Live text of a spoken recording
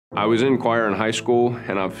I was in choir in high school,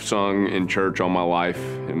 and I've sung in church all my life,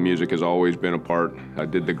 and music has always been a part. I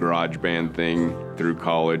did the garage band thing through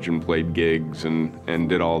college and played gigs and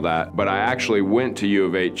did all that. But I actually went to U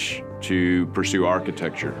of H to pursue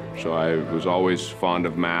architecture, so I was always fond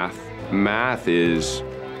of math. Math is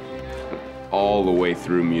all the way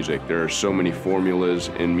through music. There are so many formulas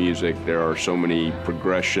in music. There are so many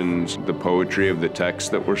progressions, the poetry of the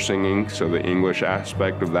text that we're singing, so the English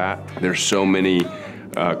aspect of that. There's so many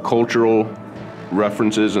cultural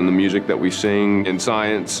references in the music that we sing. In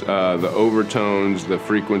science, the overtones, the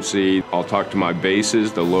frequency. I'll talk to my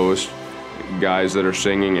basses, the lowest guys that are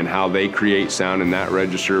singing, and how they create sound in that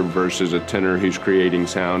register versus a tenor who's creating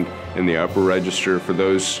sound in the upper register. For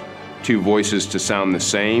those two voices to sound the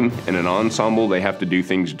same in an ensemble, they have to do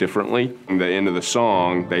things differently. At the end of the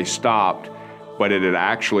song, they stopped, but it had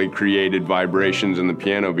actually created vibrations in the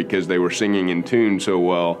piano because they were singing in tune so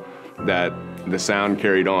well that the sound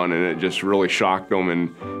carried on, and it just really shocked them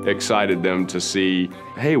and excited them to see,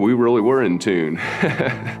 hey, we really were in tune.